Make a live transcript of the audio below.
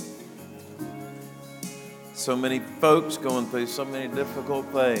So many folks going through so many difficult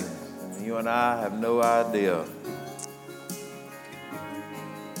things, and you and I have no idea.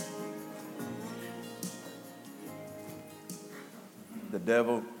 The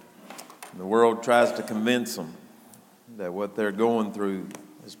devil, the world tries to convince them that what they're going through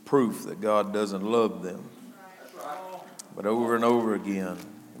is proof that God doesn't love them. But over and over again,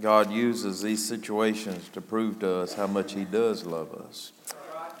 God uses these situations to prove to us how much He does love us.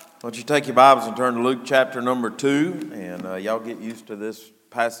 Why don't you take your Bibles and turn to Luke chapter number 2, and y'all get used to this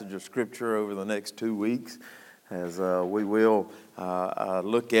passage of Scripture over the next 2 weeks, as we will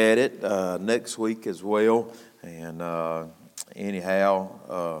look at it next week as well. And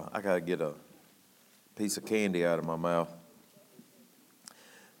anyhow, I got to get a piece of candy out of my mouth.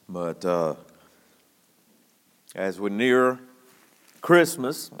 But as we near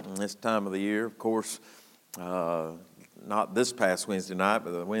Christmas, this time of the year, of course, not this past Wednesday night,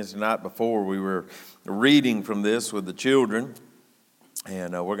 but the Wednesday night before, we were reading from this with the children,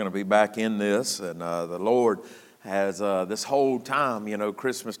 and we're going to be back in this, and the Lord has this whole time,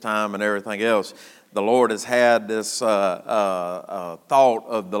 Christmas time and everything else, the Lord has had this thought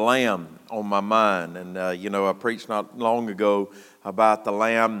of the Lamb on my mind, and I preached not long ago about the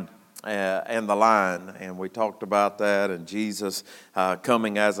Lamb and the Lion, and we talked about that, and Jesus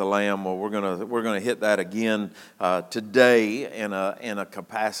coming as a lamb. Well, we're gonna hit that again today in a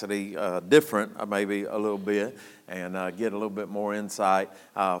capacity different, maybe a little bit, and get a little bit more insight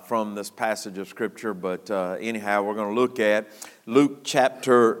from this passage of Scripture. But anyhow, we're going to look at Luke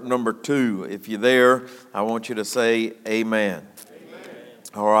chapter number 2. If you're there, I want you to say Amen.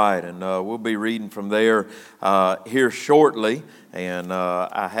 All right, and we'll be reading from there here shortly, and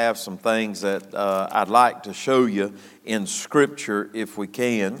I have some things that I'd like to show you in Scripture if we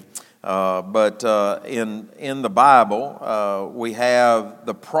can. But in the Bible, we have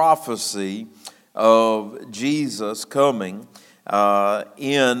the prophecy of Jesus coming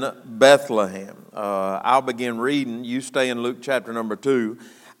in Bethlehem. I'll begin reading. You stay in Luke chapter number 2.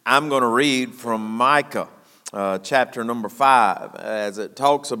 I'm going to read from Micah. Chapter number 5, as it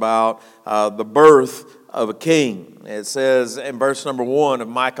talks about the birth of a king. It says in verse number 1 of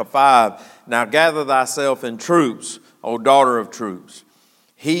Micah 5, "Now gather thyself in troops, O daughter of troops.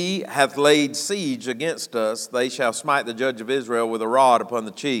 He hath laid siege against us. They shall smite the judge of Israel with a rod upon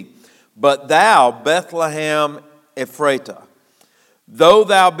the cheek. But thou, Bethlehem Ephratah, though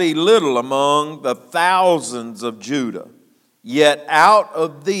thou be little among the thousands of Judah, yet out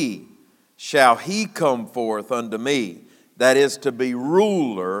of thee shall he come forth unto me, that is to be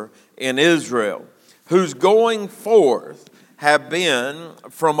ruler in Israel, whose going forth have been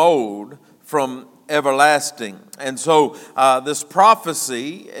from old, from everlasting." And so this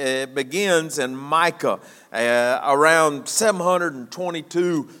prophecy begins in Micah around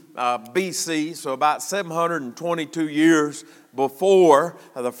 722 BC, so about 722 years before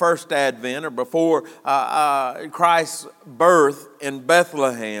the first advent, or before Christ's birth in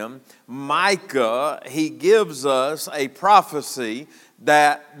Bethlehem. Micah, he gives us a prophecy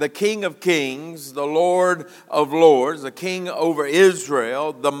that the King of Kings, the Lord of Lords, the King over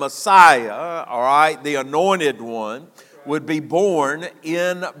Israel, the Messiah, all right, the Anointed One, would be born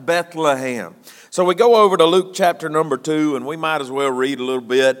in Bethlehem. So we go over to Luke chapter number 2, and we might as well read a little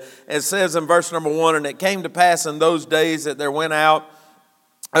bit. It says in verse number 1, "And it came to pass in those days that there went out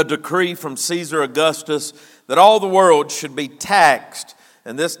a decree from Caesar Augustus that all the world should be taxed.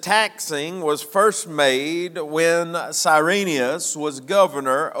 And this taxing was first made when Cyrenius was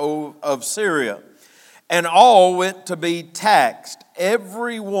governor of Syria. And all went to be taxed,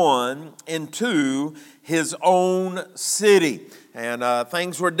 every one into his own city." And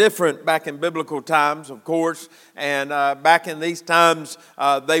things were different back in biblical times, of course. And back in these times,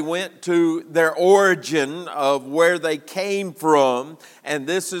 they went to their origin of where they came from. And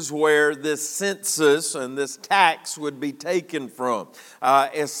this is where this census and this tax would be taken from.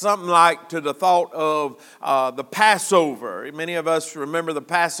 It's something like to the thought of the Passover. Many of us remember the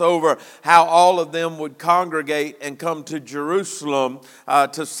Passover, how all of them would congregate and come to Jerusalem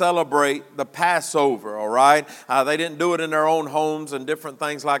to celebrate the Passover, all right? They didn't do it in their own homes and different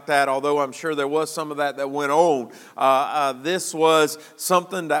things like that, although I'm sure there was some of that went on. This was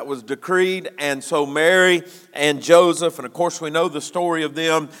something that was decreed, and so Mary and Joseph, and of course we know the story of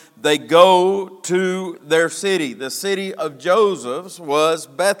them, they go to their city. The city of Joseph's was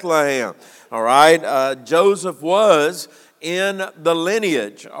Bethlehem, all right? Joseph was in the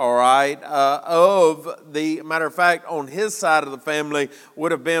lineage, all right, of the, matter of fact, on his side of the family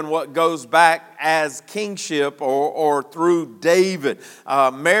would have been what goes back as kingship or through David.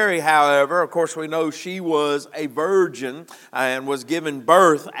 Mary, however, of course we know she was a virgin and was given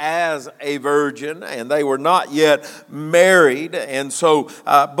birth as a virgin, and they were not yet married, and so,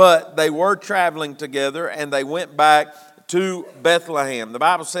 but they were traveling together, and they went back to Bethlehem. The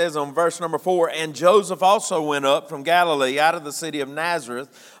Bible says on verse number 4, and Joseph also went up from Galilee out of the city of Nazareth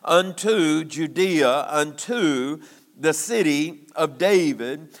unto Judea, unto the city of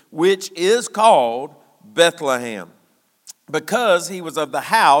David, which is called Bethlehem, because he was of the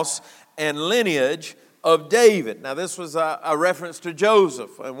house and lineage of David. Now this was a reference to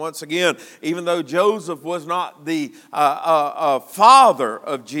Joseph. And once again, even though Joseph was not the father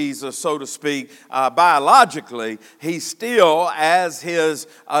of Jesus, so to speak, biologically, he still, as his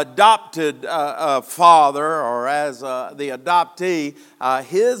adopted father or as the adoptee,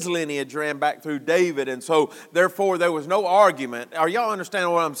 his lineage ran back through David. And so therefore there was no argument. Are y'all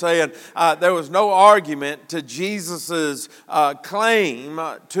understanding what I'm saying? There was no argument to Jesus's claim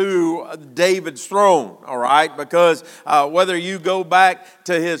to David's throne. All right, because whether you go back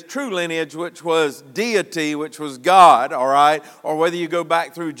to his true lineage, which was deity, which was God, all right, or whether you go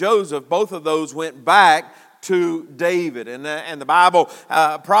back through Joseph, both of those went back to David. And the Bible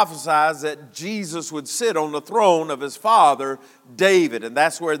prophesies that Jesus would sit on the throne of his father, David. And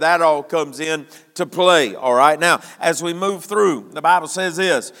that's where that all comes in to play. All right. Now, as we move through, the Bible says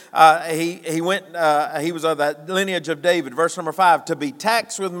this. He was of that lineage of David. Verse number 5, to be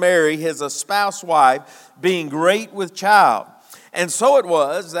taxed with Mary, his espoused wife, being great with child. And so it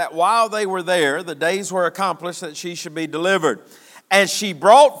was that while they were there, the days were accomplished that she should be delivered. And she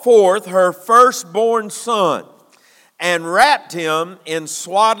brought forth her firstborn son and wrapped him in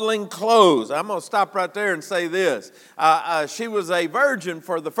swaddling clothes. I'm going to stop right there and say this. She was a virgin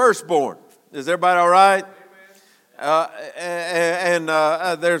for the firstborn. Is everybody all right?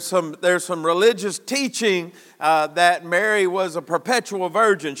 There's some religious teaching that Mary was a perpetual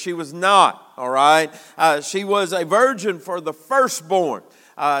virgin. She was not, all right? She was a virgin for the firstborn.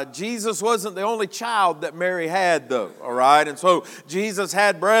 Jesus wasn't the only child that Mary had, though, all right? And so Jesus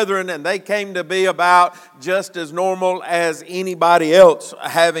had brethren, and they came to be about just as normal as anybody else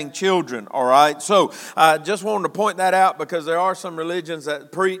having children, all right? So just wanted to point that out because there are some religions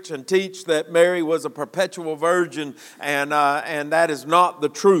that preach and teach that Mary was a perpetual virgin, and that is not the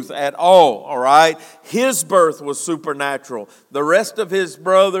truth at all right? His birth was supernatural. The rest of his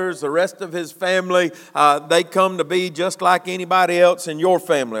brothers, the rest of his family, they come to be just like anybody else in your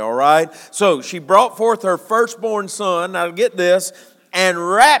family, all right? So she brought forth her firstborn son, now get this, and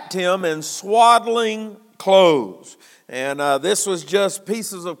wrapped him in swaddling clothes. And this was just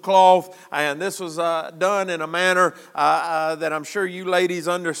pieces of cloth, and this was done in a manner that I'm sure you ladies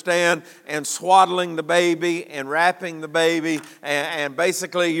understand, and swaddling the baby and wrapping the baby, and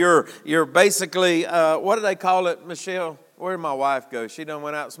basically you're basically, what do they call it, Michelle? Where did my wife go? She done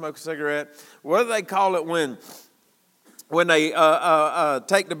went out and smoked a cigarette. What do they call it when they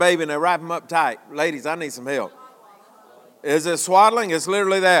take the baby and they wrap him up tight? Ladies, I need some help. Is it swaddling? It's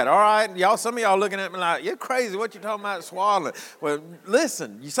literally that. All right, y'all. Some of y'all looking at me like, you're crazy. What you talking about swaddling? Well,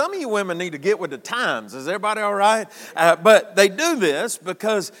 listen, some of you women need to get with the times. Is everybody all right? But they do this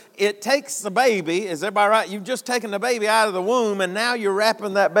because it takes the baby. Is everybody right? You've just taken the baby out of the womb, and now you're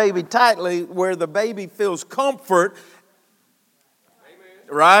wrapping that baby tightly where the baby feels comfort.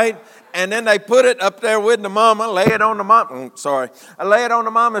 Right? And then they put it up there with the mama, lay it on the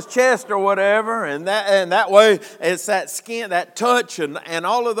mama's chest or whatever, and that way it's that skin, that touch, and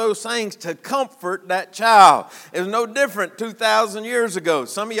all of those things to comfort that child. It was no different 2,000 years ago.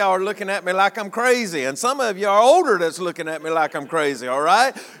 Some of y'all are looking at me like I'm crazy, and some of you are older that's looking at me like I'm crazy, all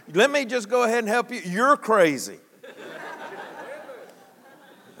right? Let me just go ahead and help you. You're crazy.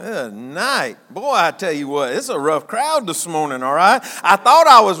 Good night. Boy, I tell you what, it's a rough crowd this morning, all right? I thought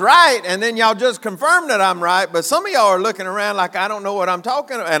I was right, and then y'all just confirmed that I'm right, but some of y'all are looking around like I don't know what I'm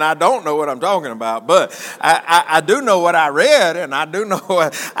talking about, and I don't know what I'm talking about, but I do know what I read, and I do know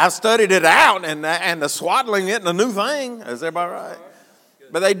I studied it out, and the swaddling isn't a new thing. Is everybody right?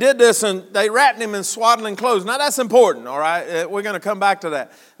 But they did this, and they wrapped him in swaddling clothes. Now, that's important, all right? We're going to come back to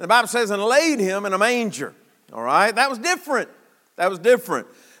that. The Bible says, and laid him in a manger, all right? That was different.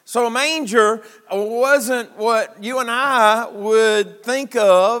 So a manger wasn't what you and I would think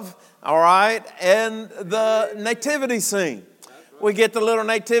of, all right, in the nativity scene. We get the little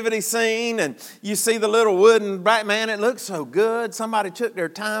nativity scene, and you see the little wooden, man, it looks so good. Somebody took their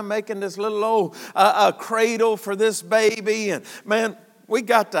time making this little old cradle for this baby, and man, we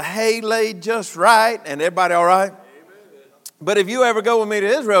got the hay laid just right, and everybody all right? But if you ever go with me to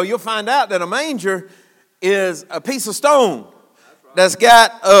Israel, you'll find out that a manger is a piece of stone that's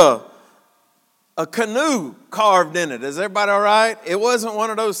got a canoe carved in it. Is everybody all right? It wasn't one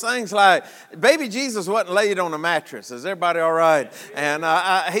of those things like, baby Jesus wasn't laid on a mattress. Is everybody all right? And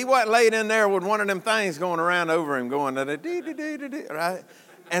he wasn't laid in there with one of them things going around over him going, right?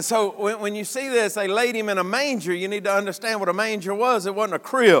 And so when you see this, they laid him in a manger. You need to understand what a manger was. It wasn't a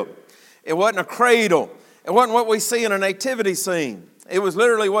crib. It wasn't a cradle. It wasn't what we see in a nativity scene. It was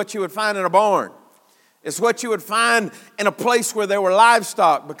literally what you would find in a barn. It's what you would find in a place where there were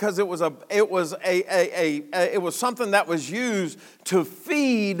livestock, because it was something that was used to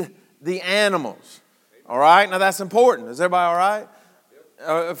feed the animals. All right, now that's important. Is everybody all right?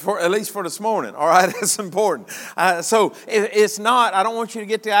 At least for this morning, all right, that's important. So it's not. I don't want you to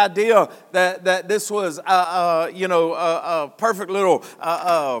get the idea that this was a perfect little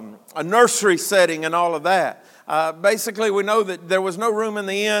a nursery setting and all of that. Basically, we know that there was no room in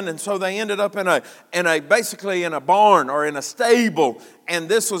the inn, and so they ended up basically in a barn or in a stable, and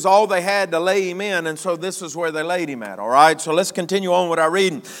this was all they had to lay him in, and so this is where they laid him at. All right, so let's continue on with our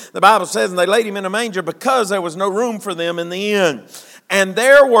reading. The Bible says, and they laid him in a manger because there was no room for them in the inn. And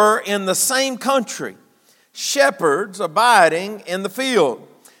there were in the same country shepherds abiding in the field,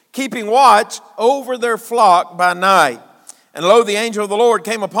 keeping watch over their flock by night. And lo, the angel of the Lord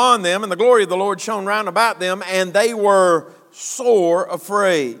came upon them, and the glory of the Lord shone round about them, and they were sore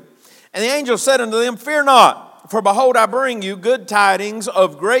afraid. And the angel said unto them, Fear not, for behold, I bring you good tidings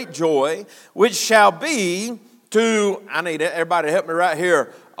of great joy, which shall be to, I need everybody to help me right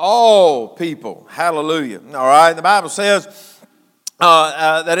here, all people. Hallelujah. All right, the Bible says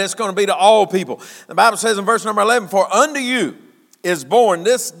that it's going to be to all people. The Bible says in verse number 11, For unto you is born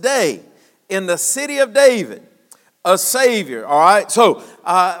this day in the city of David a Savior. All right, so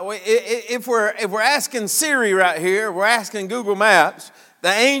if we're asking Siri right here, we're asking Google Maps, the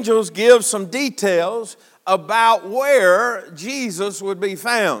angels give some details about where Jesus would be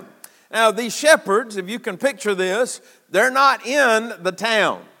found. Now, these shepherds, if you can picture this, they're not in the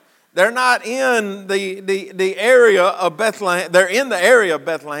town. They're not in the area of Bethlehem. They're in the area of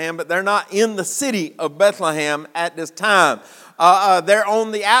Bethlehem, but they're not in the city of Bethlehem at this time. They're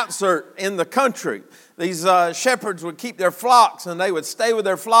on the outskirts in the country. These shepherds would keep their flocks, and they would stay with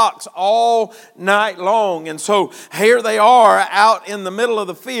their flocks all night long. And so here they are out in the middle of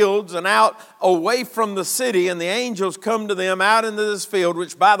the fields and out away from the city, and the angels come to them out into this field,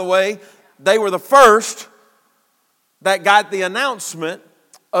 which, by the way, they were the first that got the announcement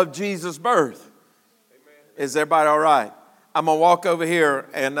of Jesus' birth. Amen. Is everybody all right? I'm going to walk over here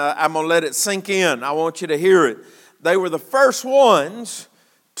and I'm going to let it sink in. I want you to hear it. They were the first ones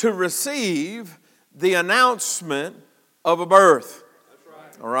to receive the announcement of a birth.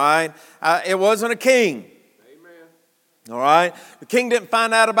 That's right. All right? It wasn't a king. Amen. All right? The king didn't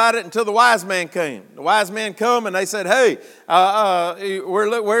find out about it until the wise man came. The wise men come and they said, Hey,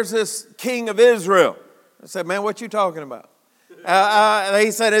 where's this king of Israel? I said, Man, what you talking about?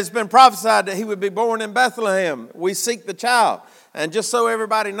 He said, It's been prophesied that he would be born in Bethlehem. We seek the child. And just so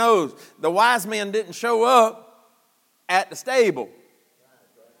everybody knows, the wise men didn't show up at the stable.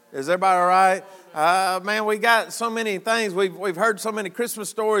 Is everybody all right? Man, we got so many things. We've heard so many Christmas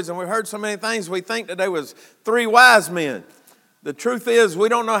stories, and we've heard so many things. We think that there was 3 wise men. The truth is, we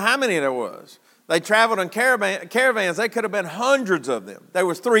don't know how many there was. They traveled in caravans. They could have been hundreds of them. There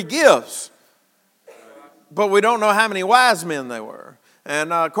was 3 gifts. But we don't know how many wise men they were.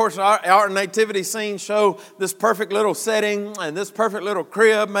 And of course, our nativity scenes show this perfect little setting and this perfect little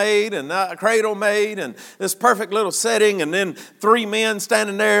crib made and a cradle made and this perfect little setting, and then 3 men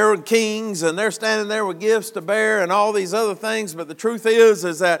standing there and kings, and they're standing there with gifts to bear and all these other things. But the truth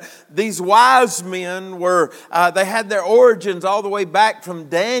is that these wise men they had their origins all the way back from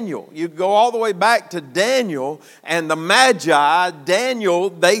Daniel. You go all the way back to Daniel and the Magi. Daniel,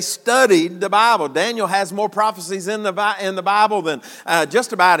 they studied the Bible. Daniel has more prophecies in the Bible than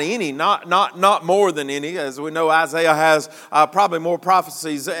just about any, not more than any. As we know, Isaiah has probably more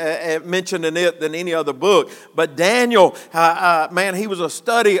prophecies mentioned in it than any other book. But Daniel, man, he was a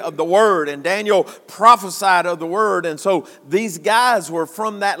study of the Word, and Daniel prophesied of the Word. And so these guys were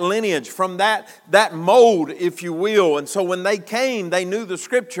from that lineage, from that mold, if you will. And so when they came, they knew the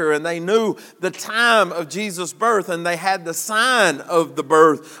Scripture, and they knew the time of Jesus' birth, and they had the sign of the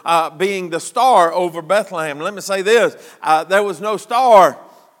birth being the star over Bethlehem. Let me say this, there was no star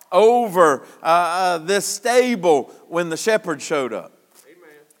over this stable when the shepherds showed up.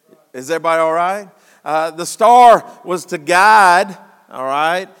 Amen. Is everybody all right? The star was to guide, all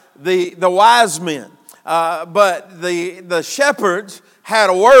right, the wise men. But the shepherds had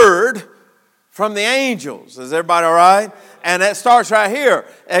a word from the angels. Is everybody all right? And that starts right here.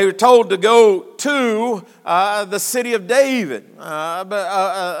 They were told to go to the city of David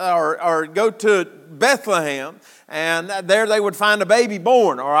or go to Bethlehem. And there they would find a baby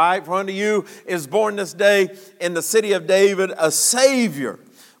born, all right? For unto you is born this day in the city of David a Savior,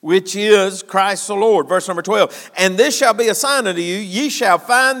 which is Christ the Lord. Verse number 12. And this shall be a sign unto you. Ye shall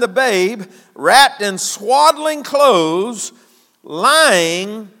find the babe wrapped in swaddling clothes,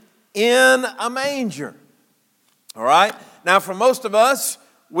 lying in a manger. All right? Now, for most of us,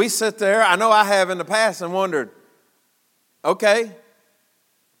 we sit there, I know I have in the past, and wondered, okay,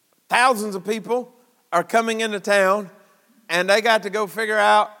 thousands of people are coming into town, and they got to go figure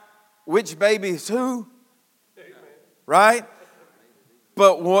out which baby's who, right?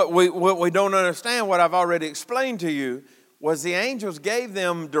 But what we don't understand, what I've already explained to you, was the angels gave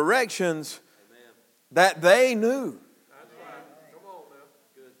them directions that they knew,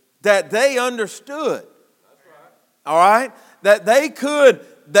 that they understood, all right? That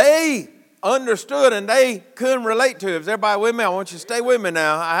they understood and they couldn't relate to. Is everybody with me? I want you to stay with me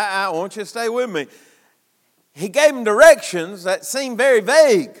now. I want you to stay with me. He gave them directions that seemed very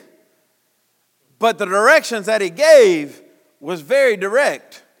vague, but the directions that he gave was very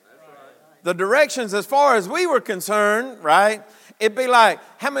direct. The directions, as far as we were concerned, right? It'd be like,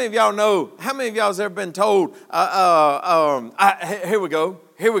 how many of y'all know? How many of y'all has ever been told? Here we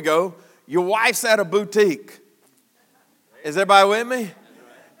go. Your wife's at a boutique. Is everybody with me?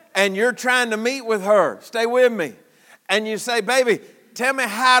 And you're trying to meet with her. Stay with me. And you say, baby, tell me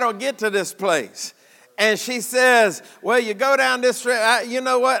how to get to this place. And she says, well, you go down this street. You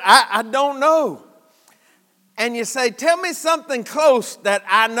know what? I don't know. And you say, tell me something close that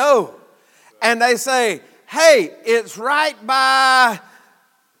I know. And they say, hey, it's right by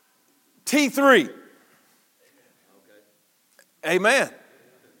T3. Amen.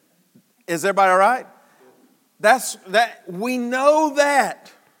 Is everybody all right? We know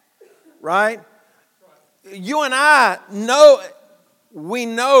that, right? You and I know, we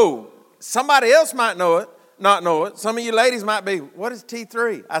know. Somebody else might know it, not know it. Some of you ladies might be, what is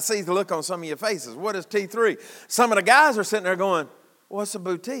T3? I see the look on some of your faces. What is T3? Some of the guys are sitting there going, what's a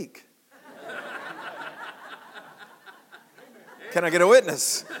boutique? Can I get a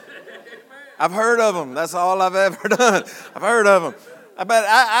witness? I've heard of them. That's all I've ever done. I've heard of them. But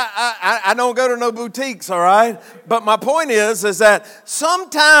I don't go to no boutiques, all right? But my point is that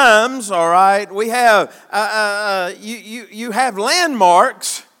sometimes, all right, we have, you have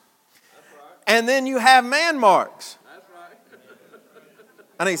landmarks, and then you have man marks.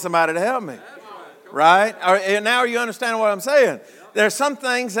 I need somebody to help me, right? Now you understand what I'm saying? There's some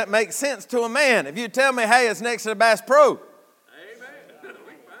things that make sense to a man. If you tell me, hey, it's next to the Bass Pro,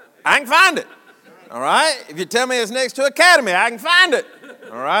 I can find it. All right? If you tell me it's next to Academy, I can find it.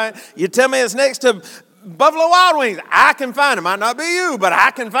 All right? You tell me it's next to Buffalo Wild Wings, I can find it. Might not be you, but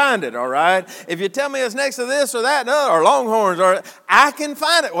I can find it. All right? If you tell me it's next to this or that or Longhorns, I can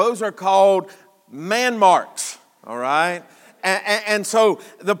find it. Well, those are called man marks. All right? And so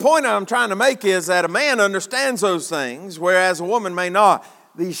the point I'm trying to make is that a man understands those things, whereas a woman may not.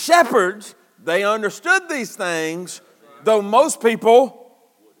 These shepherds, they understood these things, though most people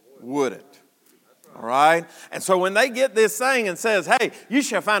wouldn't. All right? And so when they get this thing and says, hey, you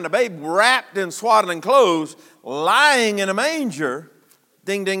shall find a babe wrapped in swaddling clothes, lying in a manger,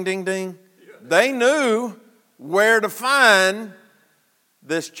 ding, ding, ding, ding, they knew where to find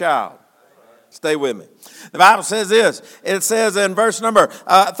this child. Stay with me. The Bible says this. It says in verse number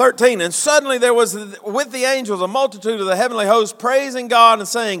 13, and suddenly there was with the angels a multitude of the heavenly hosts praising God and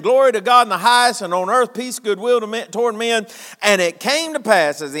saying, glory to God in the highest, and on earth peace, goodwill toward men. And it came to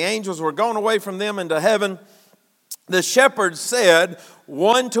pass, as the angels were gone away from them into heaven, the shepherds said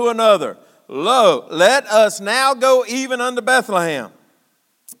one to another, lo, let us now go even unto Bethlehem,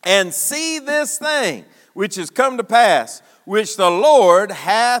 and see this thing which is come to pass, which the Lord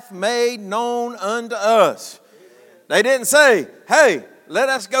hath made known unto us. They didn't say, hey, let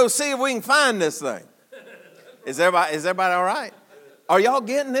us go see if we can find this thing. Is everybody all right? Are y'all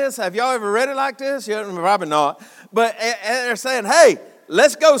getting this? Have y'all ever read it like this? Probably not. But they're saying, hey,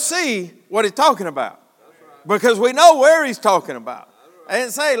 let's go see what he's talking about. Because we know where he's talking about. They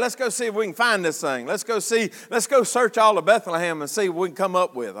didn't say, let's go see if we can find this thing. Let's go search all of Bethlehem and see what we can come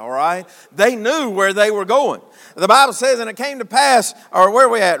up with, all right? They knew where they were going. The Bible says, and it came to pass, or where are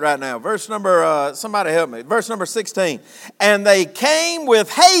we at right now? Verse number, somebody help me. Verse number 16. And they came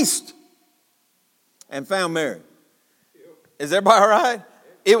with haste and found Mary. Is everybody all right?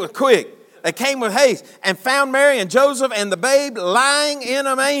 It was quick. They came with haste and found Mary and Joseph and the babe lying in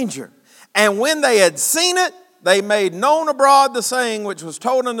a manger. And when they had seen it, they made known abroad the saying which was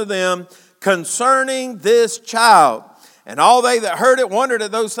told unto them concerning this child. And all they that heard it wondered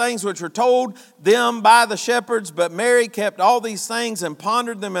at those things which were told them by the shepherds. But Mary kept all these things and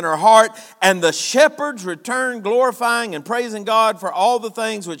pondered them in her heart. And the shepherds returned, glorifying and praising God for all the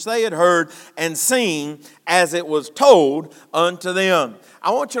things which they had heard and seen, as it was told unto them. I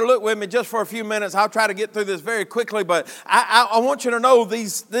want you to look with me just for a few minutes. I'll try to get through this very quickly, but I want you to know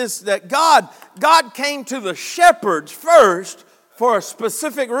that God came to the shepherds first for a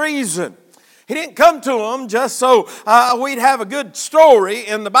specific reason. He didn't come to them just so we'd have a good story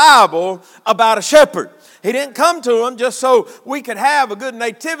in the Bible about a shepherd. He didn't come to them just so we could have a good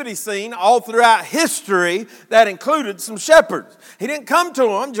nativity scene all throughout history that included some shepherds. He didn't come to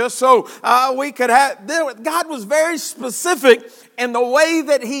them just so we could have... God was very specific in the way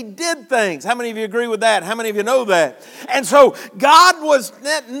that He did things. How many of you agree with that? How many of you know that? And so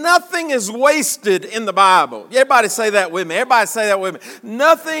nothing is wasted in the Bible. Everybody say that with me. Everybody say that with me.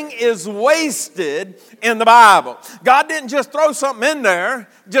 Nothing is wasted in the Bible. God didn't just throw something in there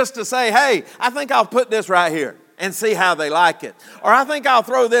just to say, hey, I think I'll put this right here and see how they like it. Or I think I'll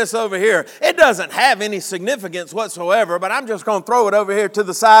throw this over here. It doesn't have any significance whatsoever, but I'm just going to throw it over here to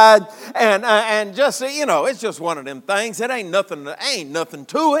the side and just, it's just one of them things. It ain't nothing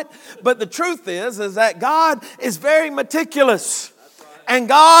to it. But the truth is that God is very meticulous. And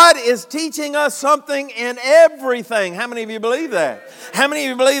God is teaching us something in everything. How many of you believe that? How many of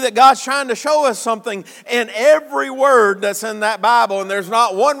you believe that God's trying to show us something in every word that's in that Bible? And there's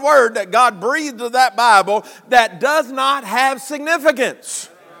not one word that God breathed to that Bible that does not have significance.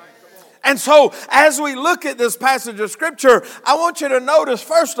 And so, as we look at this passage of Scripture, I want you to notice,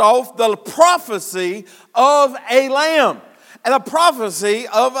 first off, the prophecy of a lamb. And the prophecy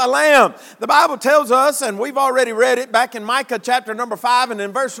of a lamb. The Bible tells us, and we've already read it back in Micah chapter number 5 and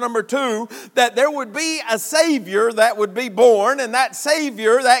in verse number 2, that there would be a Savior that would be born, and that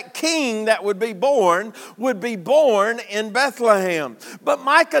Savior, that King that would be born in Bethlehem. But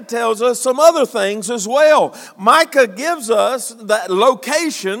Micah tells us some other things as well. Micah gives us the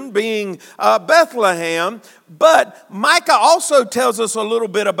location being Bethlehem, but Micah also tells us a little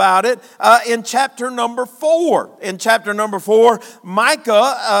bit about it in chapter number 4. In chapter number 4,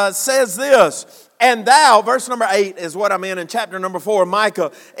 Micah says this, and thou, verse number 8 is what I'm in chapter number 4 of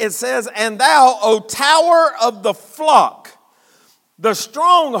Micah. It says, and thou, O tower of the flock, the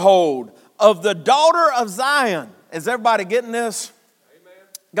stronghold of the daughter of Zion. Is everybody getting this? Amen.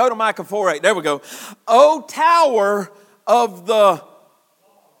 Go to Micah 4:8. There we go. O tower of the...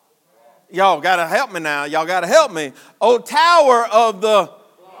 Y'all got to help me now. Y'all got to help me. O tower of the...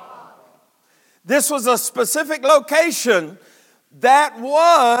 This was a specific location that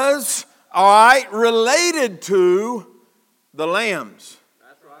was, related to the lambs.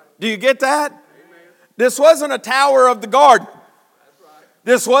 That's right. Do you get that? Amen. This wasn't a tower of the garden. That's right.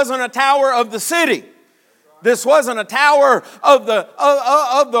 This wasn't a tower of the city. Right. This wasn't a tower of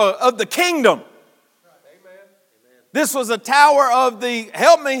the kingdom. Amen. This was a tower of the,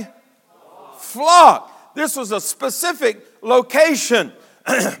 help me, flock. This was a specific location.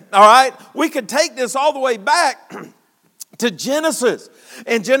 All right. We could take this all the way back to Genesis.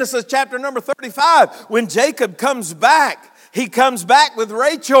 In Genesis chapter number 35, when Jacob comes back, he comes back with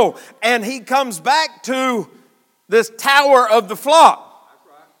Rachel, and he comes back to this tower of the flock.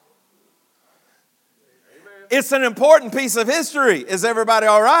 It's an important piece of history. Is everybody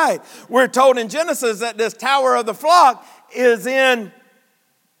all right? We're told in Genesis that this tower of the flock is in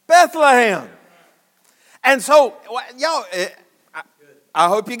Bethlehem. And so, y'all, I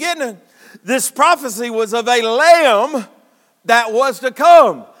hope you're getting it. This prophecy was of a lamb that was to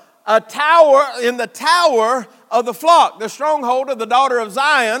come. A tower, in the tower of the flock, the stronghold of the daughter of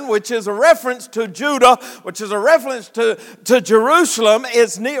Zion, which is a reference to Judah, which is a reference to Jerusalem,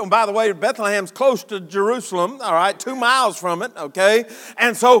 is near. By the way, Bethlehem's close to Jerusalem, all right, 2 miles from it, okay?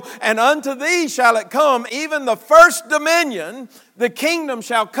 And so, and unto thee shall it come, even the first dominion, the kingdom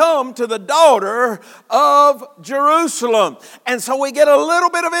shall come to the daughter of Jerusalem. And so we get a little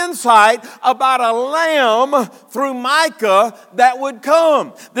bit of insight about a lamb through Micah that would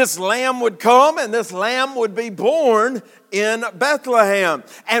come. This lamb would come, and this lamb would be born in Bethlehem.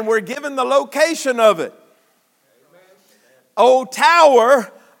 And we're given the location of it. O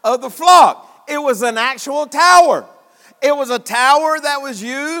tower of the flock. It was an actual tower. It was a tower that was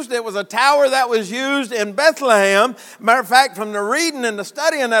used. It was a tower that was used in Bethlehem. Matter of fact, from the reading and the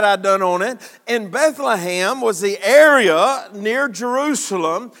studying that I've done on it, in Bethlehem was the area near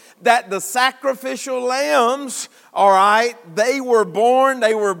Jerusalem that the sacrificial lambs, all right, they were born,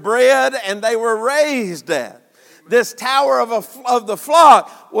 they were bred, and they were raised at. This tower of the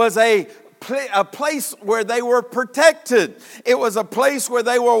flock was a a place where they were protected. It was a place where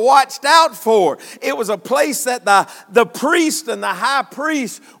they were watched out for. It was a place that the priest and the high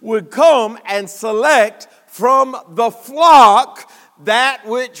priest would come and select from the flock that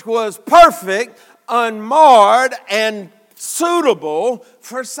which was perfect, unmarred, and suitable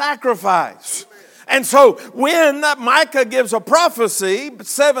for sacrifice. And so when Micah gives a prophecy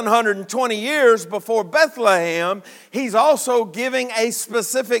 720 years before Bethlehem, he's also giving a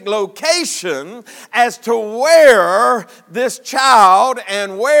specific location as to where this child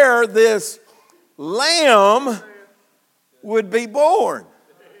and where this lamb would be born.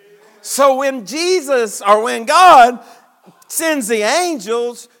 So when God sends the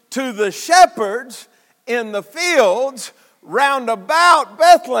angels to the shepherds in the fields round about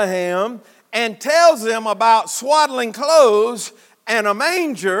Bethlehem and tells them about swaddling clothes and a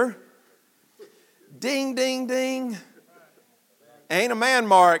manger, ding, ding, ding. Ain't a man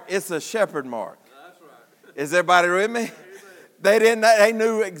mark, it's a shepherd mark. Is everybody with me? They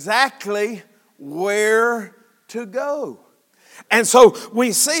knew exactly where to go. And so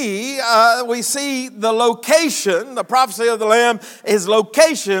we see the location, the prophecy of the Lamb is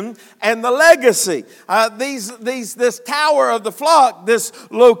location and the legacy. This tower of the flock, this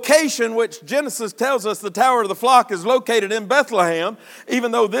location which Genesis tells us the tower of the flock is located in Bethlehem,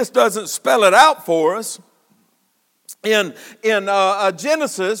 even though this doesn't spell it out for us. In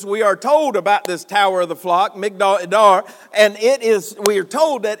Genesis, we are told about this tower of the flock, Migdal Edar, and we are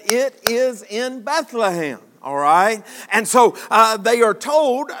told that it is in Bethlehem. All right. And so they are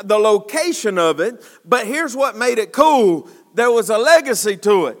told the location of it. But here's what made it cool. There was a legacy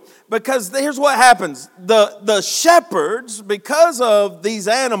to it. Because here's what happens. The shepherds, because of these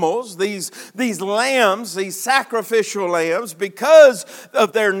animals, these lambs, these sacrificial lambs, because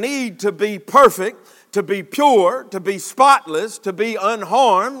of their need to be perfect, to be pure, to be spotless, to be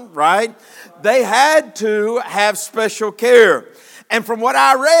unharmed, right? They had to have special care. And from what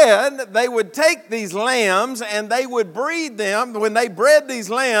I read, they would take these lambs and they would breed them. When they bred these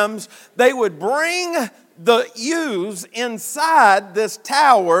lambs, they would bring the ewes inside this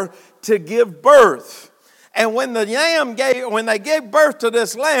tower to give birth. And when they gave birth to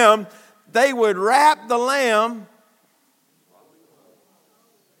this lamb, they would wrap the lamb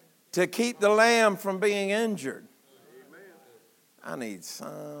to keep the lamb from being injured. I need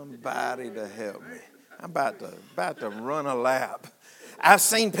somebody to help me. I'm about to run a lap. I've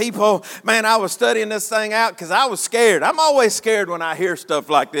seen people, man, I was studying this thing out because I was scared. I'm always scared when I hear stuff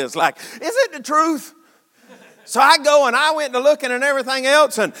like this. Like, is it the truth? So I go and I went to looking and everything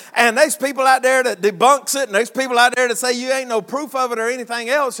else, and there's people out there that debunks it, and there's people out there that say you ain't no proof of it or anything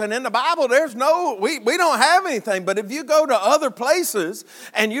else. And in the Bible, we don't have anything. But if you go to other places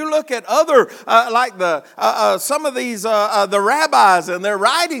and you look at other, some of these, the rabbis and their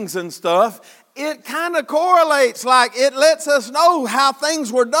writings and stuff, it kind of correlates, like it lets us know how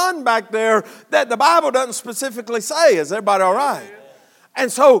things were done back there that the Bible doesn't specifically say. Is everybody all right? And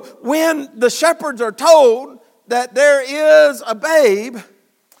so when the shepherds are told that there is a babe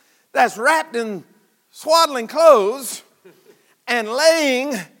that's wrapped in swaddling clothes and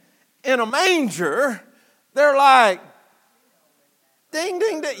laying in a manger, they're like, ding,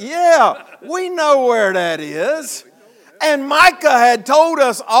 ding, ding. Yeah, we know where that is. And Micah had told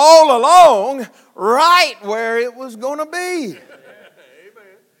us all along right where it was going to be.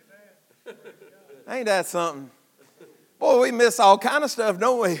 Ain't that something? Boy, we miss all kind of stuff,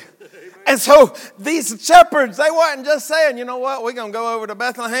 don't we? And so these shepherds, they wasn't just saying, you know what, we're going to go over to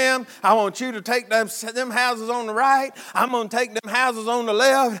Bethlehem. I want you to take them houses on the right. I'm going to take them houses on the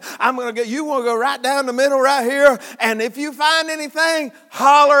left. You want to go right down the middle right here. And if you find anything,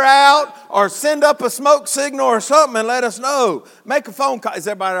 holler out or send up a smoke signal or something and let us know. Make a phone call. Is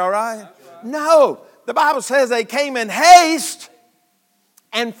everybody all right? No. The Bible says they came in haste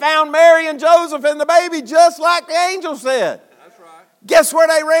and found Mary and Joseph and the baby just like the angel said. Guess where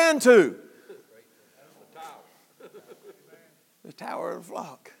they ran to? The tower of the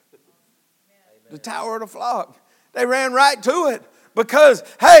flock. The tower of the flock. They ran right to it because,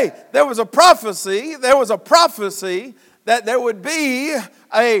 hey, there was a prophecy that there would be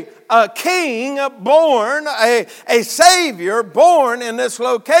a king born, a savior born in this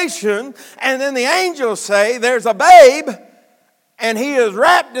location. And then the angels say there's a babe and he is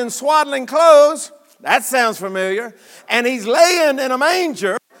wrapped in swaddling clothes. That sounds familiar. And he's laying in a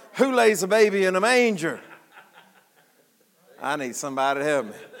manger. Who lays a baby in a manger? I need somebody to help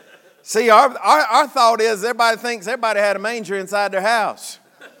me. See, our thought is everybody thinks everybody had a manger inside their house.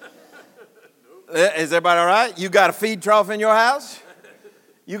 Is everybody all right? You got a feed trough in your house?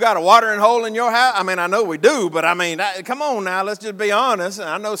 You got a watering hole in your house? I mean, I know we do, but I mean, come on now, let's just be honest.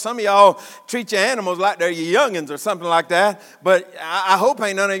 I know some of y'all treat your animals like they're your youngins or something like that, but I hope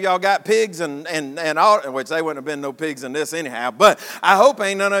ain't none of y'all got pigs and all, which they wouldn't have been no pigs in this anyhow, but I hope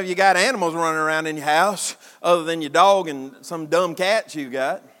ain't none of you got animals running around in your house other than your dog and some dumb cats you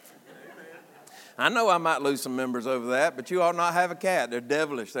got. I know I might lose some members over that, but you ought not have a cat. They're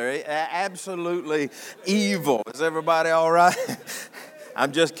devilish. They're absolutely evil. Is everybody all right?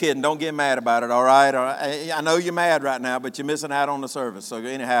 I'm just kidding. Don't get mad about it, all right? I know you're mad right now, but you're missing out on the service. So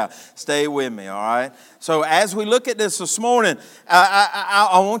anyhow, stay with me, all right? So as we look at this morning,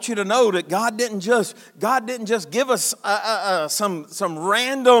 I want you to know that God didn't just give us some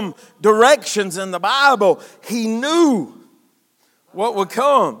random directions in the Bible. He knew what would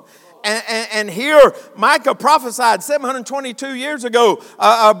come. And here, Micah prophesied 722 years ago,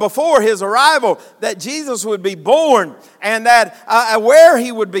 before his arrival, that Jesus would be born, and that where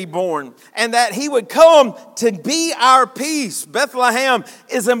he would be born, and that he would come to be our peace. Bethlehem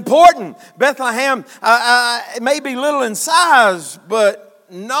is important. Bethlehem may be little in size, but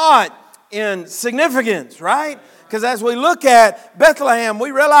not in significance, right? Because as we look at Bethlehem,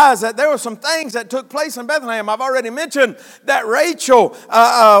 we realize that there were some things that took place in Bethlehem. I've already mentioned that Rachel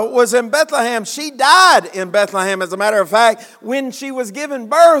was in Bethlehem. She died in Bethlehem, as a matter of fact, when she was giving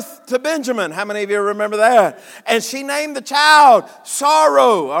birth to Benjamin. How many of you remember that? And she named the child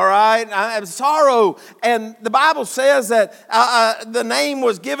Sorrow, all right? Sorrow. And the Bible says that the name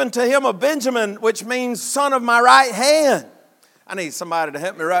was given to him of Benjamin, which means son of my right hand. I need somebody to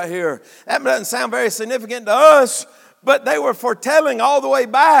help me right here. That doesn't sound very significant to us, but they were foretelling all the way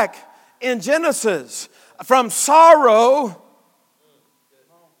back in Genesis. From sorrow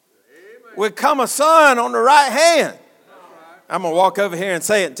would come a son on the right hand. I'm going to walk over here and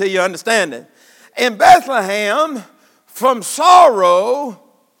say it until you understand it. In Bethlehem, from sorrow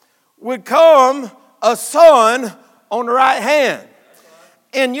would come a son on the right hand.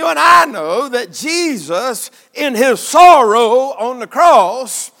 And you and I know that Jesus, in his sorrow on the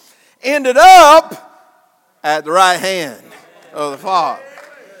cross, ended up at the right hand of the Father.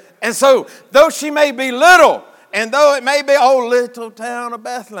 And so, though she may be little, and though it may be, oh, little town of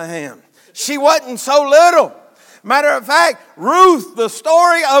Bethlehem, she wasn't so little. Matter of fact, Ruth, the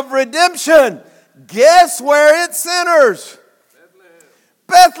story of redemption, guess where it centers?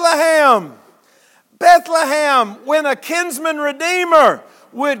 Bethlehem. Bethlehem, when a kinsman redeemer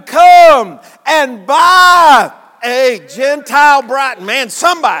would come and buy a Gentile bride. Man,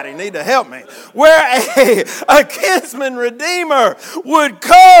 somebody need to help me. Where a kinsman redeemer would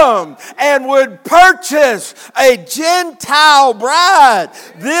come and would purchase a Gentile bride.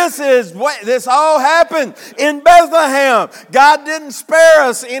 This all happened in Bethlehem. God didn't spare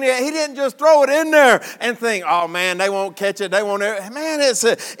us any. He didn't just throw it in there and think, oh man, they won't catch it. They won't. Man,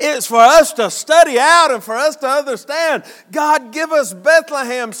 it's for us to study out and for us to understand. God give us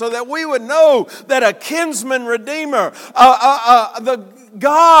Bethlehem so that we would know that a kinsman redeemer, the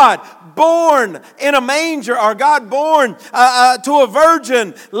God born in a manger, or God born to a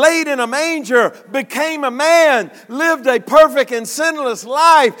virgin, laid in a manger, became a man, lived a perfect and sinless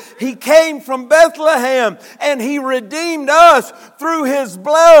life. He came from Bethlehem and he redeemed us through his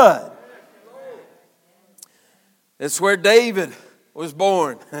blood. It's where David was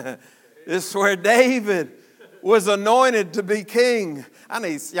born. This is where David was anointed to be king.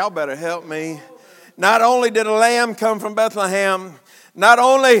 Y'all better help me. Not only did a lamb come from Bethlehem, not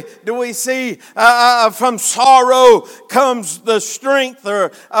only do we see from sorrow comes the strength,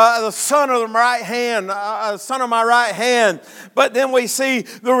 or the son of my right hand, but then we see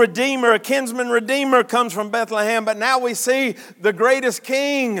the Redeemer, a kinsman redeemer comes from Bethlehem. But now we see the greatest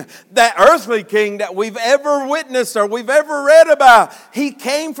king, that earthly king that we've ever witnessed or we've ever read about. He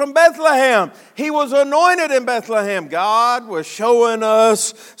came from Bethlehem. He was anointed in Bethlehem. God was showing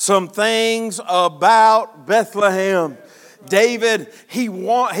us some things about Bethlehem. David, he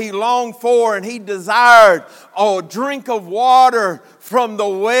longed for and he desired a drink of water from the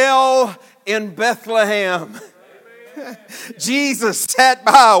well in Bethlehem. Jesus sat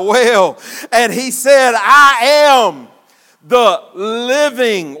by a well and he said, I am the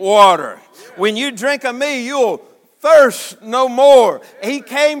living water. When you drink of me, you'll thirst no more. He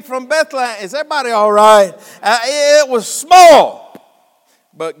came from Bethlehem. Is everybody all right? It was small,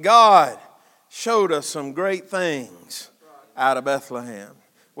 but God showed us some great things out of Bethlehem.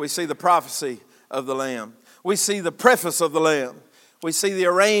 We see the prophecy of the Lamb. We see the preface of the Lamb. We see the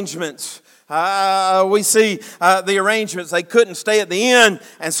arrangements. We see the arrangements. They couldn't stay at the end,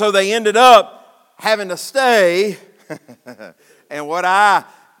 and so they ended up having to stay. And what I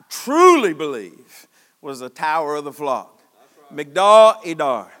truly believe was the tower of the flock. Migdal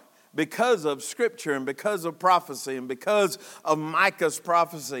Edar. Because of Scripture and because of prophecy and because of Micah's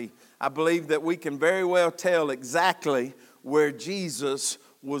prophecy, I believe that we can very well tell exactly where Jesus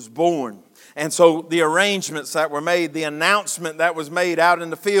was born. And so the arrangements that were made, the announcement that was made out in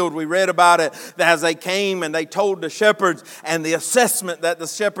the field, we read about it as they came and they told the shepherds, and the assessment that the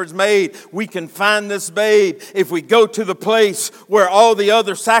shepherds made, we can find this babe if we go to the place where all the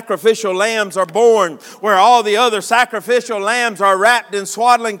other sacrificial lambs are born, where all the other sacrificial lambs are wrapped in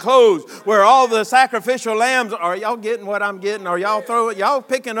swaddling clothes, where all the sacrificial lambs, are y'all getting what I'm getting? Are y'all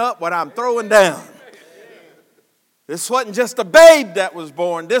picking up what I'm throwing down? This wasn't just a babe that was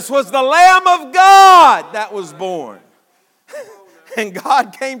born. This was the Lamb of God that was born. And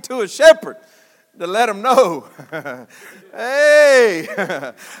God came to a shepherd to let him know. Hey,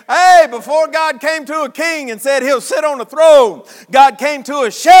 before God came to a king and said he'll sit on the throne, God came to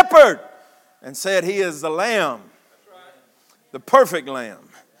a shepherd and said he is the Lamb, the perfect Lamb,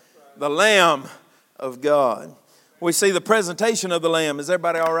 the Lamb of God. We see the presentation of the Lamb. Is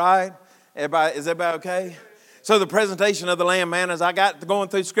everybody all right? Is everybody okay? So the presentation of the Lamb, man, as I got going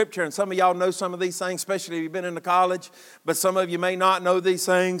through Scripture, and some of y'all know some of these things, especially if you've been in the college, but some of you may not know these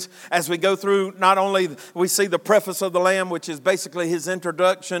things. As we go through, not only we see the preface of the Lamb, which is basically his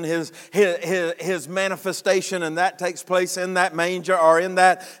introduction, his manifestation, and that takes place in that manger or in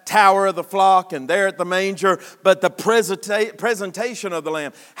that tower of the flock and there at the manger, but the presentation of the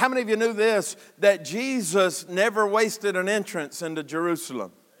Lamb. How many of you knew this, that Jesus never wasted an entrance into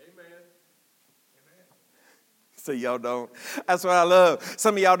Jerusalem? See, y'all don't. That's what I love.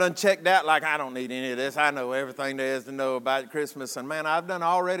 Some of y'all done checked out like, I don't need any of this. I know everything there is to know about Christmas. And man, I've done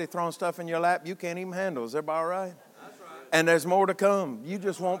already thrown stuff in your lap you can't even handle. Is everybody all right? That's right. And there's more to come. You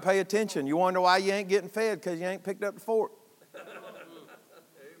just won't pay attention. You wonder why you ain't getting fed because you ain't picked up the fork. Amen.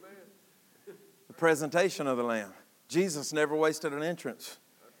 The presentation of the Lamb. Jesus never wasted an entrance.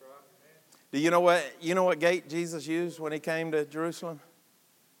 That's right. Do you know what gate Jesus used when he came to Jerusalem?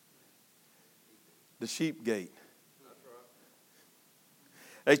 The sheep gate.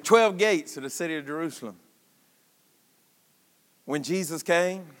 There's 12 gates of the city of Jerusalem. When Jesus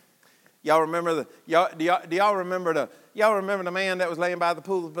came, y'all remember y'all remember the man that was laying by the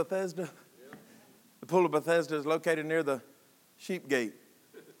pool of Bethesda? Yeah. The pool of Bethesda is located near the sheep gate.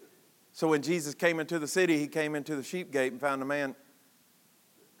 So when Jesus came into the city, he came into the sheep gate and found a man.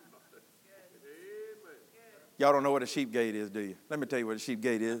 Y'all don't know what a sheep gate is, do you? Let me tell you what a sheep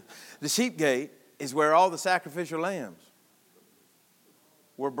gate is. The sheep gate is where all the sacrificial lambs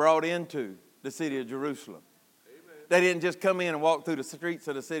were brought into the city of Jerusalem. Amen. They didn't just come in and walk through the streets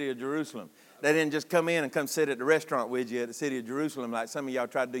of the city of Jerusalem. They didn't just come in and come sit at the restaurant with you at the city of Jerusalem like some of y'all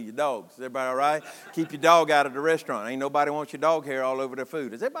try to do your dogs. Is everybody all right? Keep your dog out of the restaurant. Ain't nobody wants your dog hair all over their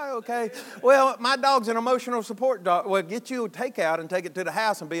food. Is everybody okay? Well, my dog's an emotional support dog. Well, get you a takeout and take it to the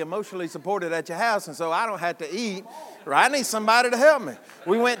house and be emotionally supported at your house, and so I don't have to eat. Right? I need somebody to help me.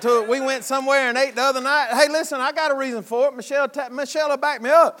 We went somewhere and ate the other night. Hey, listen, I got a reason for it. Michelle will back me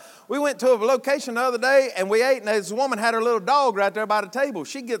up. We went to a location the other day and we ate, and this woman had her little dog right there by the table.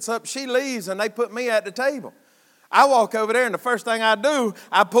 She gets up, she leaves, and they put me at the table. I walk over there, and the first thing I do,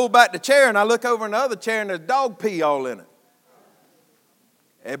 I pull back the chair and I look over in the other chair, and there's dog pee all in it.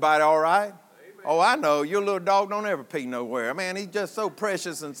 Everybody all right? Oh, I know. Your little dog don't ever pee nowhere. Man, he's just so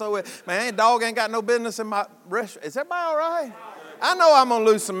precious and so... Man, dog ain't got no business in my restaurant. Is everybody all right? I know I'm going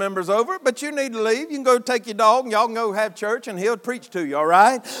to lose some members over it, but you need to leave. You can go take your dog, and y'all can go have church, and he'll preach to you, all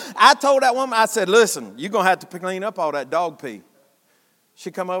right? I told that woman, I said, listen, you're going to have to clean up all that dog pee. She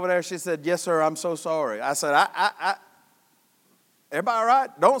come over there. She said, yes, sir, I'm so sorry. I said, everybody all right?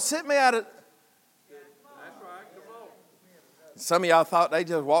 Don't sit me at it. Some of y'all thought they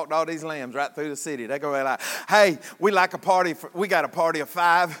just walked all these lambs right through the city. They go like, hey, we got a party of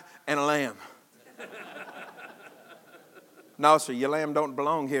 5 and a lamb. No, sir, your lamb don't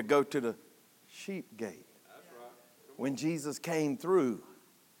belong here. Go to the sheep gate. When Jesus came through,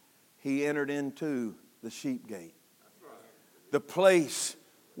 he entered into the sheep gate. The place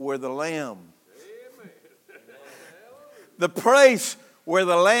where the lamb, the place where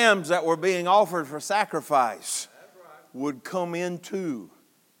the lambs that were being offered for sacrifice would come into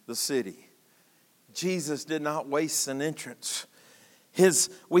the city. Jesus did not waste an entrance.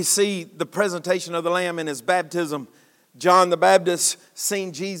 We see the presentation of the Lamb in his baptism. John the Baptist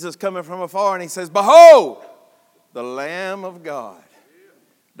seen Jesus coming from afar, and he says, behold, the Lamb of God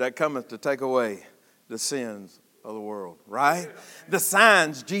that cometh to take away the sins of the world. Right? The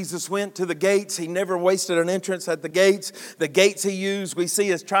signs, Jesus went to the gates. He never wasted an entrance at the gates. The gates he used, we see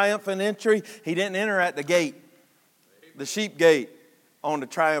his triumphant entry. He didn't enter at the gate, the sheep gate, on the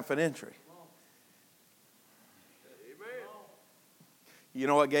triumphant entry. You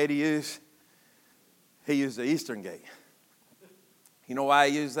know what gate he used? He used the eastern gate. You know why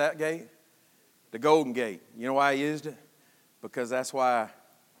he used that gate? The golden gate. You know why he used it? Because that's where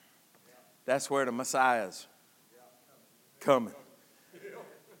the Messiah's coming.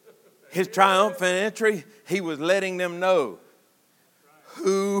 His triumphant entry, he was letting them know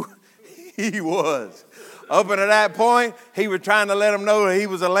who he was. Up until that point, he was trying to let them know that he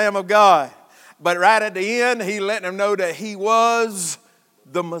was the Lamb of God. But right at the end, he let them know that he was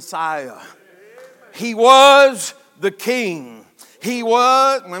the Messiah. He was the King. He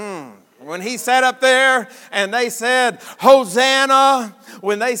was, when he sat up there and they said, Hosanna,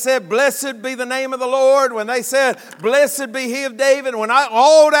 when they said, blessed be the name of the Lord, when they said, blessed be he of David, when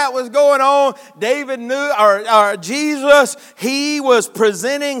all that was going on, David knew, or Jesus, he was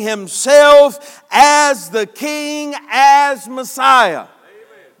presenting himself as the King, as Messiah. Amen.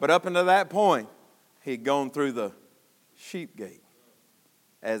 But up until that point, he'd gone through the sheep gate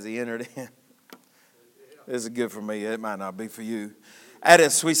as he entered in. This is good for me. It might not be for you. At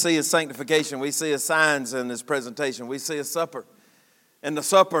us, we see his sanctification. We see his signs in his presentation. We see his supper. In the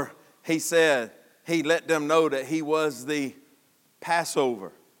supper, he said, he let them know that he was the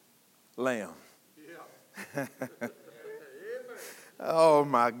Passover lamb. Yeah. Oh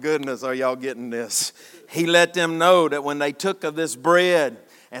my goodness, are y'all getting this? He let them know that when they took of this bread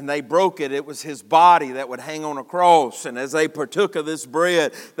and they broke it, it was his body that would hang on a cross. And as they partook of this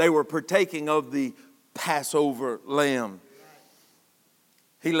bread, they were partaking of the Passover lamb.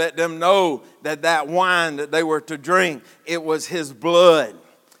 He let them know that that wine that they were to drink, it was his blood.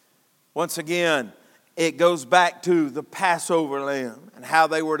 Once again, it goes back to the Passover lamb and how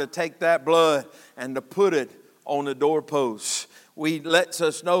they were to take that blood and to put it on the doorposts. We lets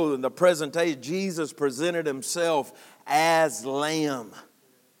us know in the presentation, Jesus presented himself as lamb,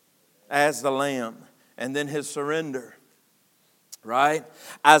 as the lamb, and then his surrender. Right?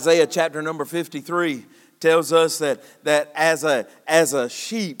 Isaiah chapter number 53 tells us that as a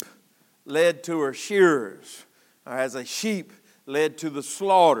sheep led to her shearers, or as a sheep led to the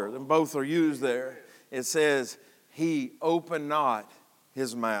slaughter, and both are used there, it says, he opened not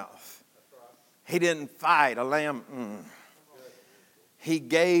his mouth. He didn't fight a lamb. He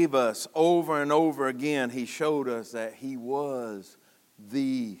gave us over and over again, he showed us that he was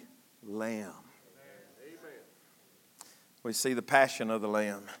the Lamb. We see the passion of the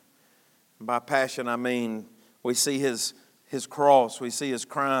Lamb. By passion, I mean we see his cross. We see his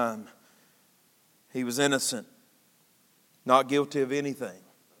crime. He was innocent, not guilty of anything.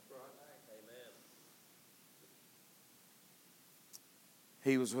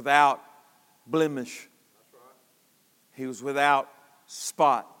 He was without blemish. He was without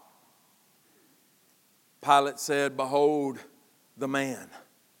spot. Pilate said, behold the man.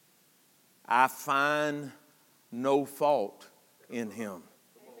 I find no fault in him.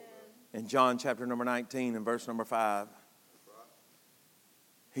 Amen. In John chapter number 19 and verse number 5.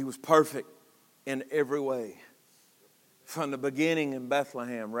 He was perfect in every way. From the beginning in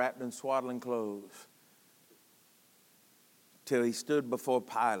Bethlehem, wrapped in swaddling clothes, till he stood before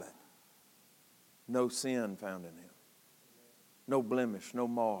Pilate. No sin found in him. No blemish, no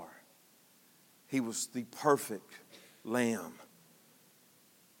mar. He was the perfect Lamb.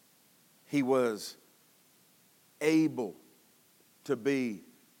 He was able to be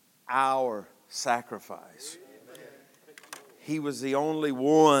our sacrifice. He was the only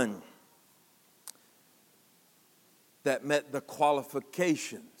one that met the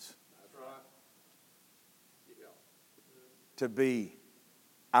qualifications to be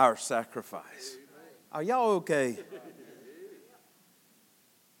our sacrifice. Are y'all okay?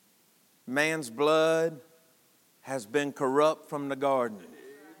 Man's blood has been corrupt from the garden.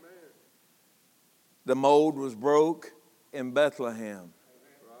 The mold was broke in Bethlehem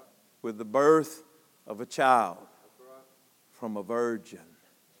with the birth of a child from a virgin.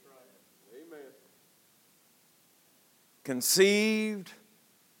 Conceived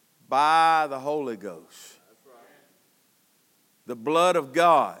by the Holy Ghost. The blood of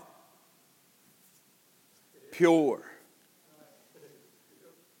God, pure,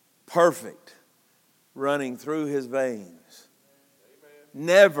 perfect, running through his veins.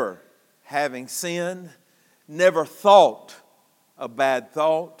 Never having sinned, never thought a bad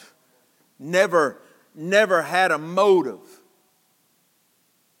thought, never had a motive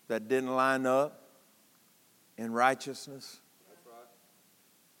that didn't line up in righteousness.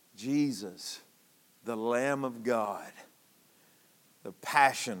 Jesus, the Lamb of God, the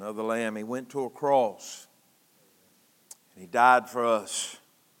passion of the Lamb. He went to a cross and he died for us.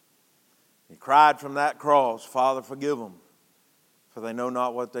 He cried from that cross, Father, forgive them, for they know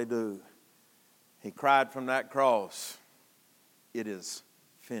not what they do. He cried from that cross, it is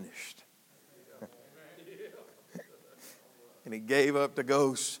finished. And he gave up the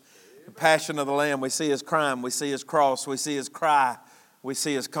ghost. The passion of the Lamb. We see his crime. We see his cross. We see his cry. We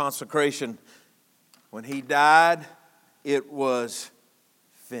see his consecration. When he died, it was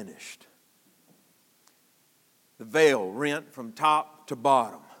finished. The veil rent from top to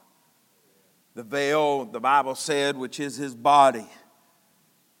bottom. The veil, the Bible said, which is his body,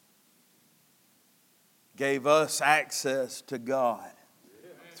 gave us access to God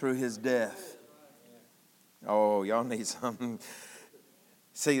through his death. Oh, y'all need something.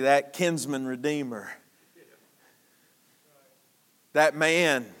 See, that kinsman redeemer, that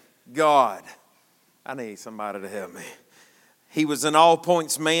man, God, I need somebody to help me. He was in all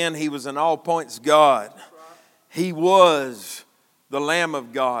points man. He was in all points God. He was the Lamb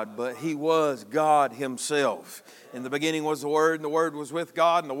of God, but he was God himself. In the beginning was the Word, and the Word was with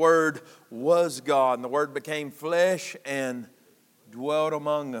God, and the Word was God. And the Word became flesh and dwelt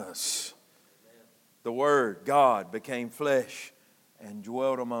among us. The Word, God, became flesh and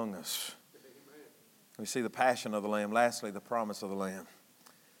dwelt among us. We see the passion of the Lamb. Lastly, the promise of the Lamb.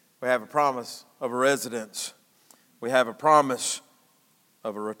 We have a promise of a residence. We have a promise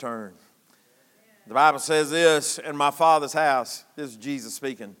of a return. The Bible says this, in my Father's house, this is Jesus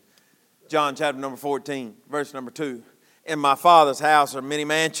speaking, John chapter number 14, verse number 2. In my Father's house are many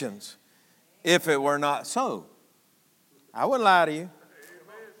mansions. If it were not so, I wouldn't lie to you.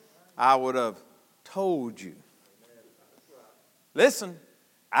 I would have told you. Listen,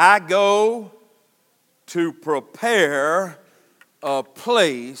 I go to prepare a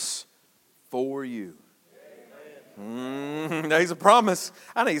place for you. There's a promise.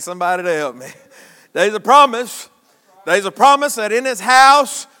 I need somebody to help me. There's a promise. There's a promise that in his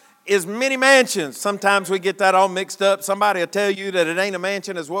house is many mansions. Sometimes we get that all mixed up. Somebody will tell you that it ain't a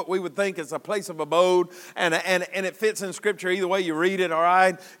mansion, is what we would think is a place of abode. And it fits in Scripture either way you read it, all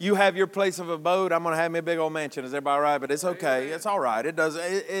right? You have your place of abode. I'm going to have me a big old mansion. Is everybody all right? But it's okay. It's all right.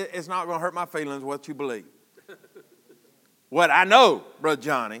 It's not going to hurt my feelings what you believe. What I know, Brother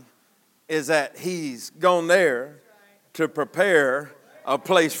Johnny, is that he's gone there to prepare a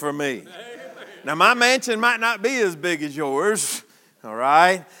place for me. Now, my mansion might not be as big as yours, all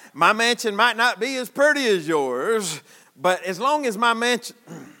right? My mansion might not be as pretty as yours, but as long as my mansion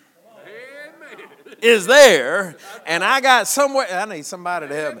is there and I got somewhere, I need somebody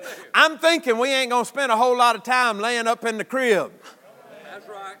to help me. I'm thinking we ain't going to spend a whole lot of time laying up in the crib. That's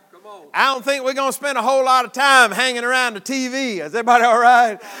right. Come on. I don't think we're going to spend a whole lot of time hanging around the TV. Is everybody all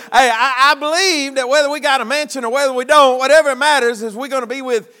right? Hey, I believe that whether we got a mansion or whether we don't, whatever it matters is we're going to be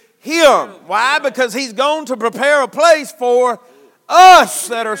with him. Why? Because he's gone to prepare a place for us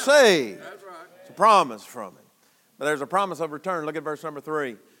that are saved. That's right. It's a promise from him. But there's a promise of return. Look at verse number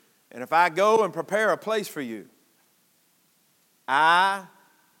 3. And if I go and prepare a place for you, I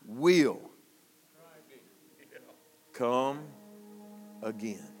will come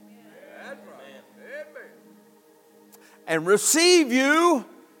again. That's right. Amen. And receive you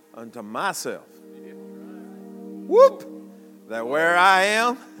unto myself. Whoop! That where I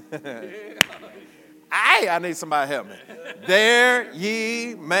am, I need somebody to help me. There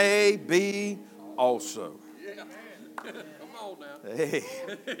ye may be also. Yeah. Come on now. Hey,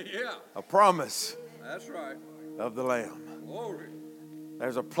 Yeah. a promise That's right. of the Lamb. Glory.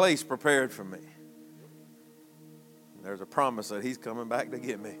 There's a place prepared for me. There's a promise that he's coming back to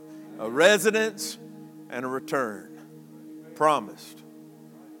get me. A residence and a return. Promised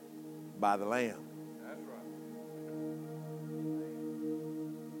by the Lamb. That's right.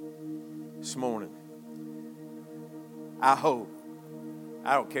 This morning, I hope,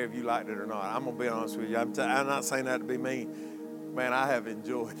 I don't care if you liked it or not, I'm going to be honest with you. I'm not saying that to be mean. Man, I have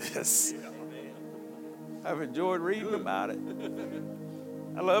enjoyed this. I've enjoyed reading about it.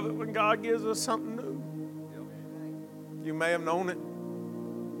 I love it when God gives us something new. You may have known it,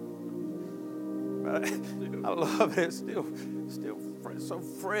 but I love it. It's still so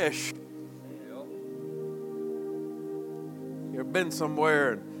fresh. You ever been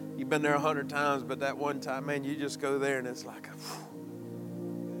somewhere and you've been there 100 times, but that one time, man, you just go there and it's like a...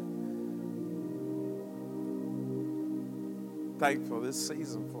 Thankful this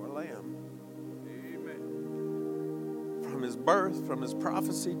season for a Lamb. Amen. From his birth, from his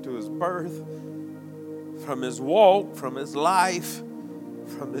prophecy to his birth, from his walk, from his life,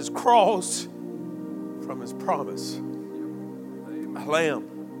 from his cross, from his promise. A Lamb.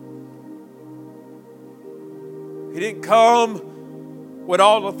 He didn't come with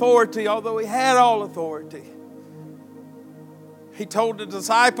all authority, although he had all authority. He told the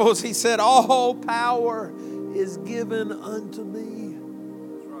disciples, he said, all power is given unto me.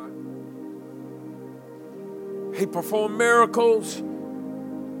 That's right. He performed miracles,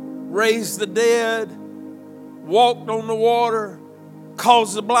 raised the dead, walked on the water,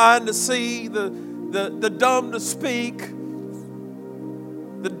 caused the blind to see, the dumb to speak,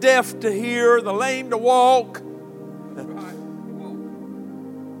 the deaf to hear, the lame to walk,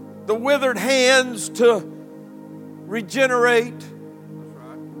 the withered hands to regenerate.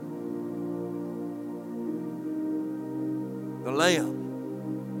 The Lamb.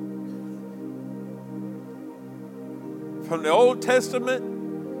 From the Old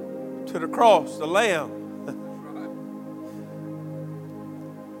Testament to the cross, the Lamb.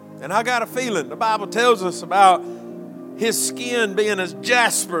 And I got a feeling, the Bible tells us about His skin being as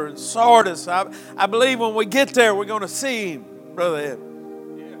jasper and sardis. I believe when we get there, we're going to see Him, Brother Ed.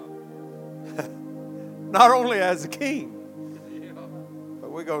 Yeah. Not only as the King, Yeah.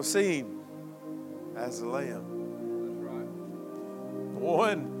 but we're going to see Him as the Lamb. That's right. The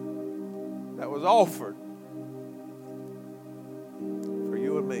one that was offered for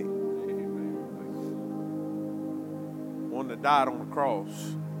you and me. Amen. One that died on the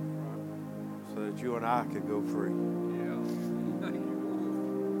cross so that you and I could go free. Yeah. Thank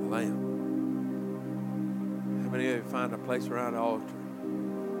you, The Lamb. How many of you find a place around the altar?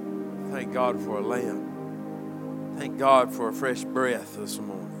 Thank God for a lamb. Thank God for a fresh breath this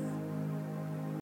morning.